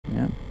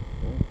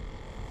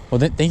Well,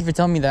 thank you for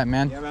telling me that,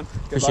 man. Yeah, man.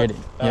 Good Appreciate luck.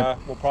 it. Yep.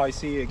 We'll probably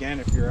see you again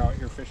if you're out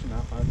here fishing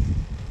that much.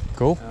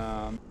 Cool.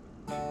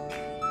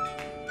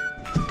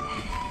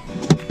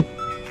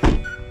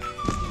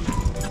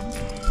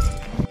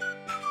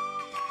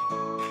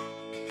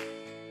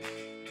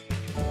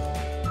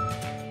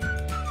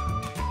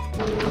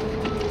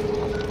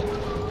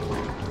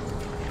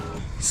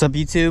 What's up,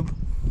 YouTube?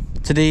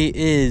 Today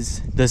is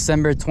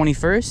December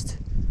 21st,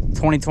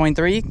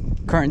 2023.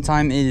 Current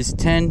time is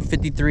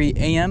 10:53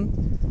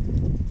 a.m.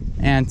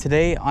 And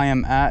today I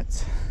am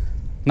at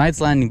Knight's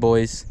Landing,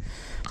 boys.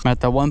 I'm at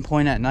the one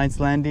point at Knight's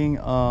Landing.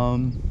 It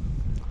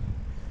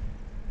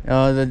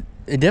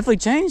definitely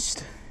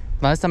changed.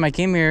 Last time I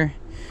came here,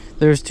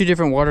 there was two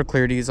different water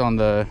clarities on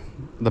the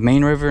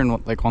main river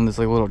and like on this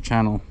like little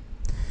channel.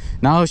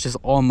 Now it's just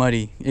all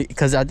muddy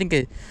because I think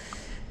it's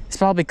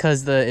probably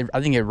because I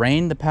think it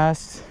rained the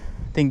past,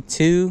 I think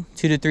two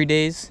to 3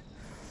 days.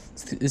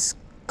 It's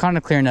kind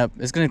of clearing up.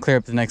 It's gonna clear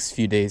up the next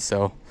few days.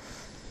 So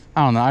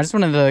I don't know. I just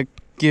wanted to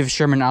give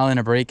Sherman Island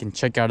a break and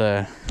check out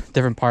a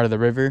different part of the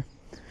river,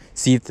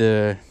 see if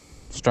the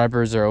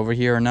stripers are over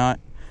here or not.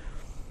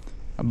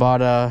 I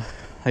bought I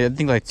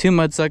think like 2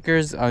 mud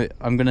suckers.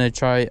 I'm gonna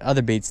try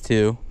other baits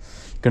too.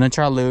 Gonna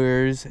try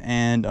lures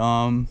and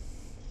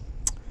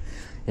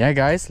yeah,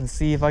 guys, let's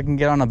see if I can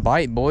get on a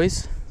bite,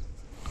 boys.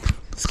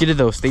 Let's get it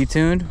though. Stay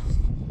tuned,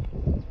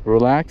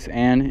 relax,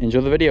 and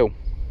enjoy the video.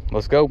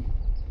 Let's go.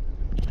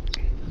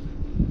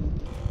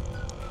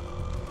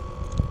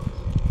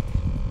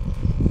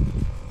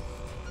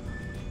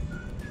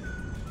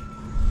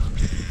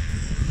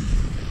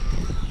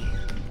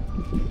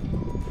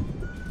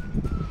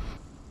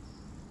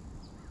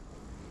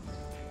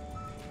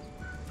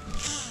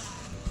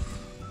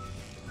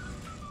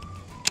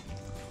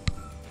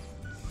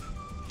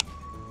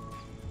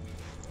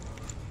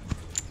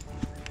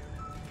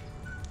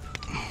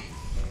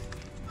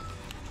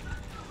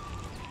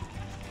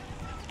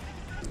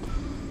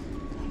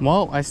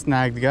 Well, I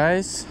snagged,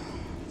 guys,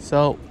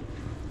 so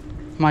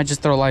might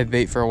just throw live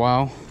bait for a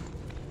while.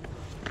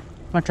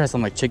 Might try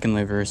some like chicken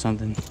liver or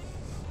something.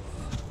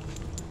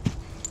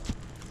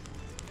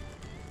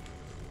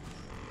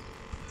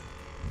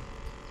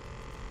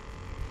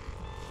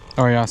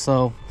 Oh yeah,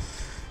 so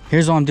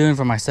here's what I'm doing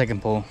for my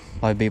second pull,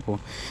 live bait pull.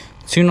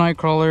 2 night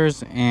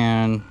crawlers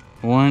and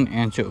 1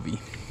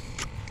 anchovy,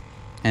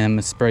 and I'm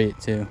gonna spray it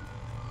too.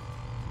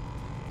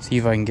 See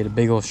if I can get a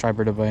big old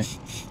striper to bite.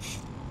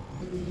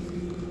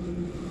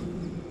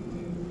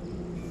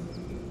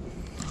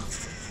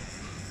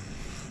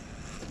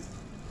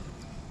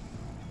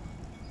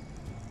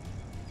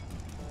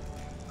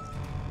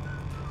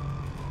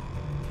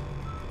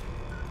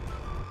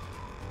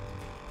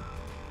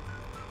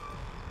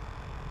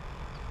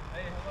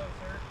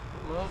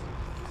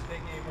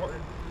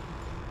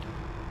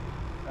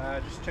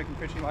 Just checking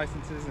fishing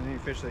licenses and any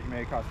fish that you may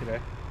have caught today.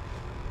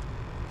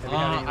 Have you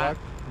had any luck?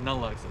 No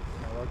luck.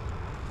 No luck.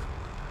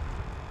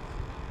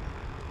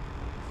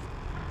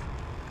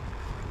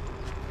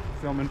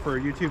 Filming for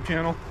a YouTube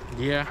channel?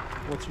 Yeah.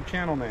 What's your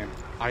channel name?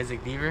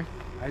 Isaac Deaver.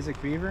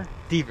 Isaac Beaver?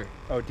 Deaver.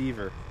 Oh,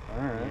 Deaver.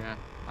 All right. Yeah.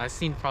 I've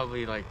seen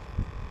probably like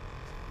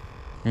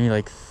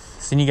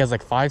seen you guys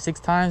like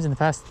 5-6 times in the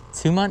past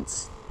 2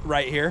 months.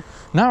 Right here?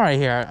 Not right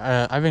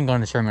here. I've been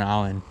going to Sherman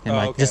Island and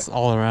okay. just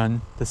all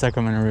around the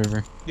Sacramento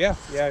River. Yeah.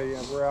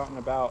 We're out and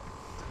about.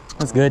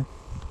 That's good.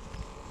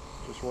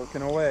 Just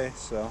working away.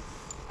 So,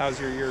 how's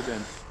your year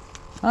been?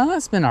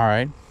 It's been all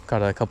right.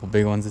 Caught a couple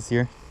big ones this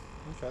year.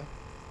 Okay.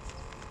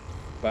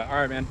 But all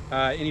right, man.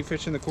 Any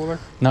fish in the cooler?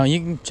 No, you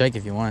can check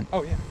if you want.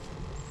 Oh yeah.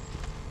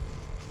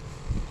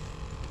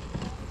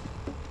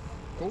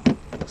 Cool.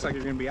 Looks like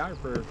you're gonna be out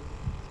for a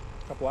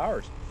couple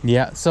hours.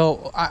 Yeah.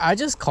 So I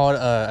just called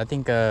I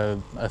think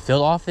a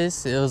field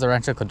office. It was a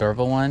Rancho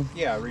Cordova one.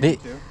 Yeah, really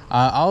too.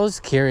 I was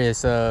curious.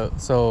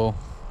 So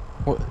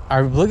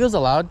are bluegills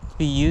allowed to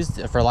be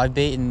used for live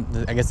bait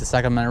in I guess the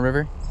Sacramento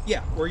River?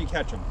 Yeah, where you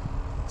catch them.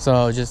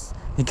 So just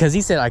because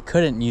he said I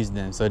couldn't use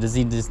them, so does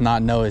he just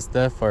not know his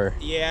stuff, or?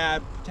 Yeah,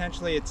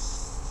 potentially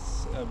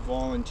it's a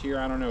volunteer.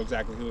 I don't know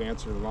exactly who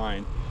answered the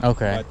line.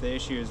 Okay. But the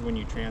issue is when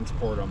you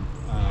transport them,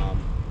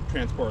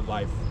 transport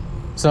live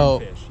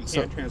fish. You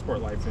can't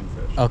transport live fin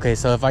fish. Okay,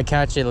 so if I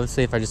catch it, let's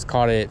say if I just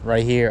caught it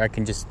right here, I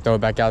can just throw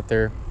it back out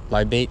there,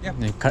 live bait,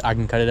 and I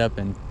can cut it up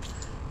and.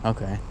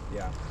 Okay.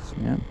 Yeah.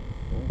 Yeah.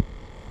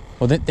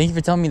 Well, thank you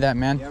for telling me that,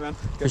 man. Yeah, man.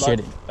 Appreciate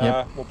it.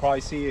 Yep. We'll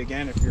probably see you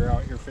again if you're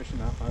out here fishing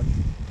that much.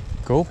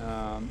 Cool.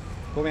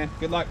 Cool, man.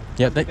 Good luck.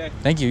 Yeah,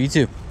 thank you. You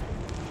too.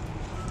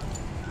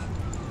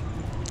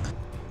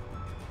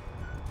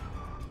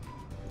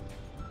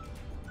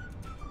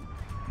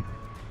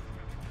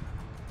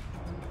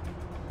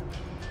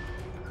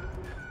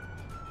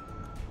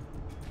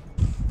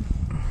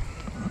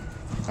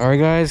 All right,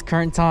 guys.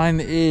 Current time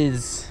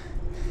is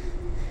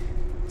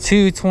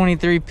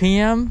 2:23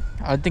 p.m.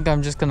 I think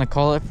I'm just gonna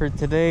call it for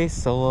today.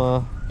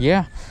 So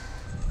yeah,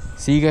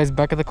 see you guys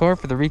back at the car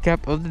for the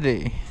recap of the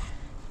day.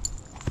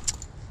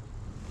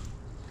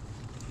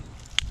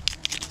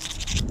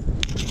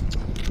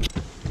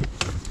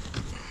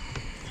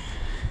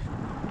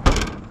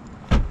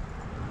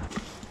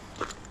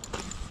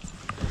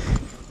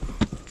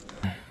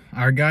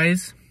 Alright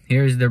guys,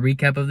 here's the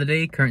recap of the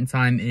day. Current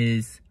time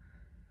is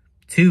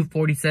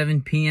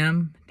 2:47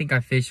 p.m. I think I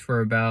fished for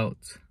about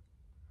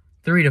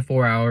 3 to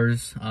 4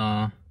 hours.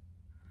 Tough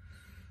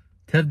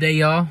day,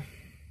 y'all.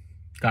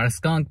 Got a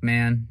skunk,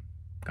 man.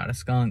 Got a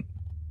skunk.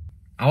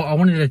 I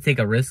wanted to take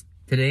a risk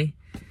today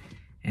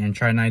and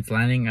try Knight's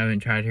Landing. I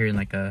haven't tried here in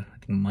like I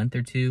think a month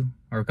or two,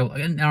 or a couple.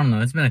 I don't know.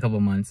 It's been a couple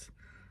months,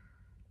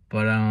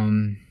 but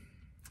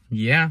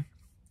yeah.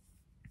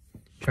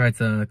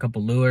 Tried a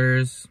couple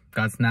lures,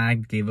 got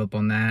snagged, gave up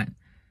on that.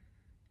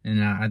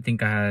 And I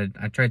think I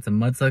tried some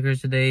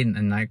mudsuckers today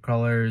and night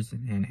crawlers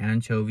and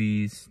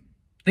anchovies.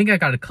 I think I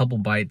got a couple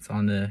bites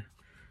on the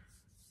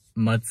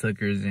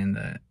mudsuckers and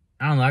I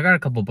don't know, I got a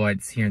couple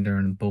bites here and there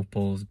on both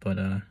poles, but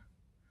for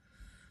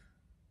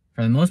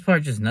the most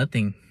part, just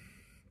nothing.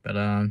 But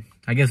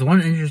I guess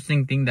one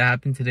interesting thing that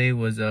happened today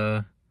was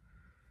game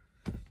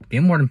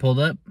warden pulled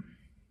up.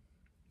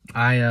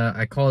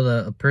 I called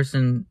a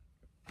person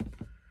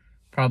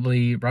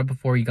probably right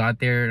before he got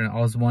there, and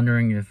I was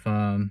wondering if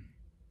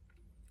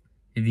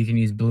you can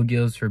use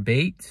bluegills for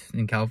bait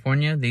in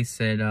California. They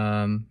said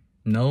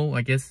no,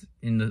 I guess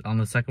on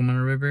the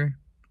Sacramento River,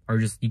 or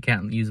just you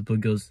can't use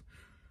bluegills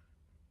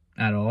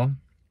at all.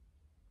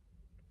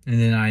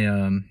 And then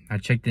I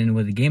checked in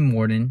with the game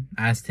warden,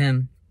 asked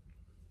him,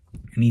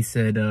 and he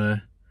said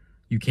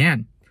you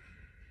can.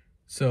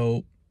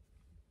 So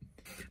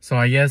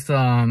I guess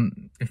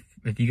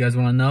if you guys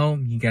want to know,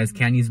 you guys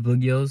can use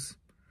bluegills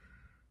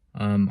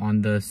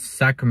on the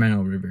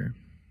Sacramento River.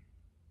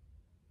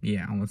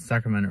 Yeah, on the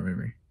Sacramento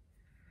River.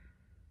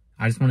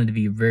 I just wanted to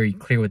be very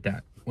clear with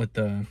that, with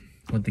the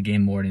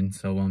game warden.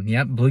 So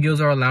yeah, bluegills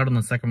are allowed on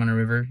the Sacramento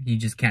River. You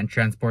just can't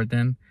transport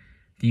them.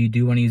 If you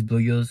do want to use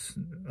bluegills,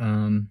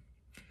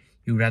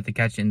 you would have to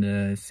catch in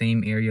the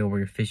same area where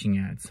you're fishing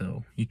at.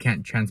 So you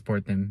can't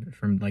transport them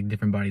from like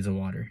different bodies of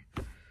water.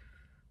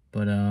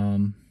 But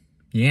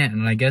yeah,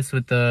 and I guess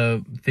with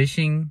the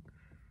fishing,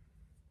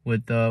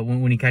 with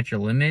when you catch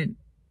your limit,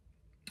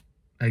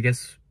 I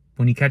guess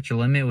when you catch your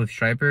limit with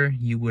striper,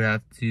 you would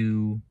have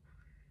to,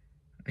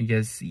 I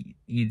guess,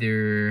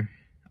 either,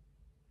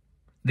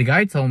 the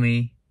guy told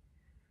me,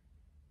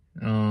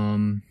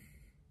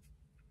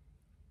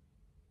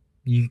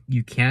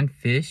 you can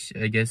fish,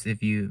 I guess,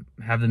 if you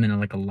have them in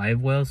like a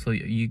live well, so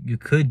you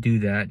could do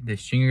that. The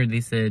stringer,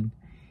 he said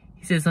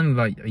something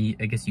about,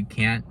 I guess you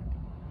can't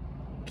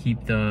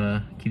keep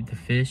the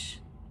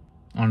fish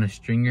on a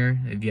stringer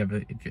if you have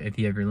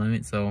your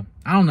limit. So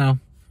I don't know.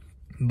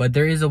 But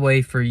there is a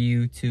way for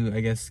you to,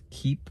 I guess,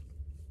 keep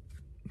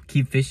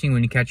fishing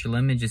when you catch your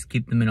limit. Just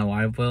keep them in a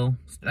live well.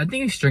 I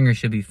think a stringer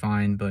should be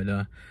fine, but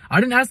I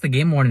didn't ask the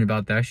game warden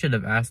about that. I should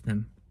have asked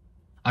him.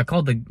 I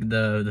called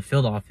the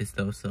field office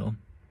though, so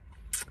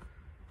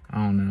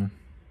I don't know.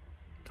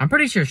 I'm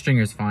pretty sure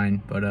stringer's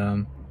fine, but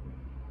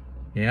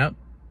yep.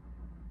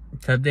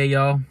 Tough day,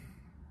 y'all.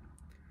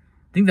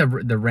 I think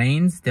the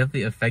rain's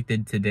definitely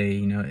affected today.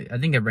 You know, I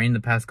think it rained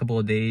the past couple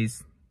of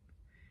days.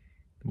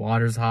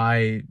 Water's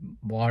high,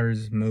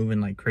 water's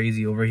moving like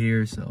crazy over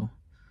here, so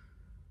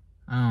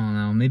I don't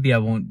know. Maybe I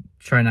won't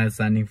try Knight's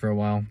Landing for a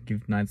while.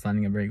 Give Knight's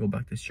Landing a break, go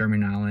back to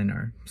Sherman Island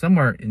or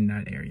somewhere in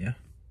that area.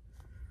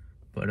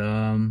 But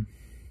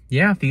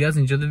yeah, if you guys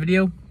enjoyed the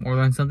video or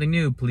learned something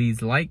new,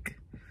 please like,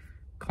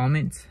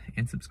 comment,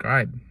 and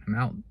subscribe. I'm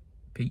out.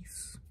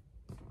 Peace.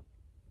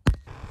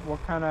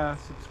 What kind of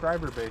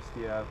subscriber base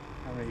do you have?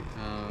 How many?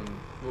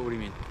 What do you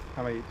mean?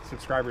 How many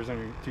subscribers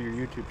to your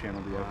YouTube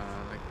channel do you have?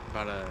 Like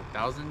about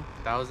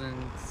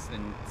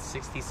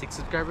 1,066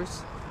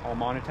 subscribers. All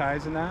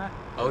monetized in that?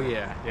 Oh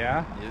yeah.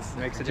 Yeah? Yes.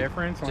 Makes a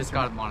difference? Just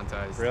got it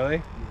monetized.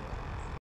 Really?